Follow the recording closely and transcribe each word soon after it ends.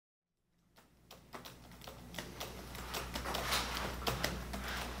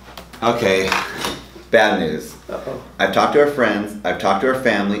Okay, bad news. Uh-oh. I've talked to our friends, I've talked to our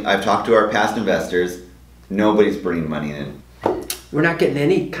family, I've talked to our past investors. Nobody's bringing money in. We're not getting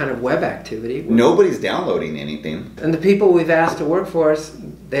any kind of web activity. Nobody's downloading anything. And the people we've asked to work for us,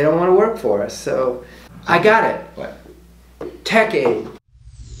 they don't want to work for us. So I got it. What? TechAid.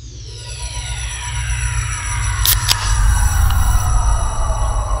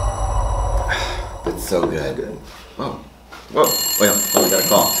 That's so good. Whoa. Whoa. Wait, oh, we got a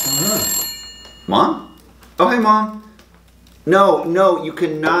call. Mom? Oh, hey, Mom. No, you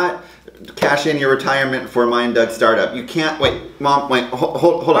cannot cash in your retirement for my and Doug's startup. You can't. Wait, Mom, wait,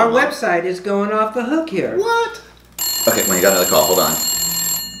 hold on. Our Mom. website is going off the hook here. What? Okay, wait, I got another call. Hold on.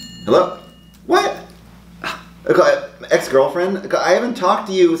 Hello? What? Ex-girlfriend? I haven't talked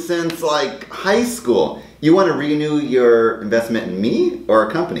to you since, like, high school. You want to renew your investment in me or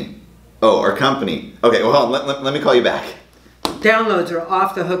a company? Oh, our company. Okay, well, let me call you back. Downloads are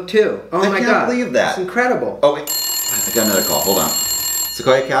off the hook too. Oh my God. I can't believe that. It's incredible. Oh, wait. I got another call. Hold on.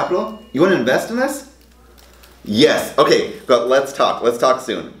 Sequoia Capital? You want to invest in us? Yes. Okay, let's talk. Let's talk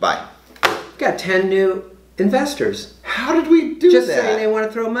soon. Bye. Got 10 new investors. How did we do Just that? saying they want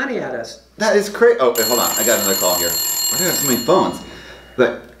to throw money at us. That is crazy. Oh, wait, hold on. I got another call here. Why do I have so many phones?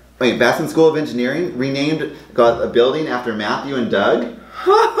 But, wait, Basson School of Engineering renamed, got a building after Matthew and Doug?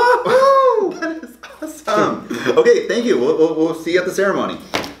 That is awesome. Okay, thank you. We'll see you at the ceremony.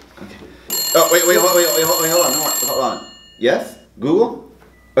 Okay. Oh, wait, hold on. Yes? Google?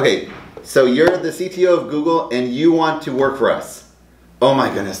 Okay, so you're the CTO of Google and you want to work for us. Oh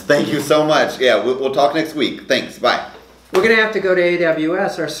my goodness, thank you so much. Yeah, we'll talk next week. Thanks, bye. We're going to have to go to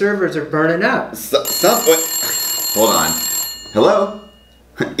AWS. Our servers are burning up. Wait, hold on. Hello?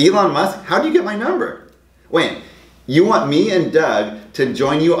 Elon Musk, how'd you get my number? Wait, you want me and Doug to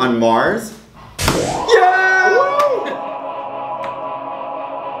join you on Mars? Yeah!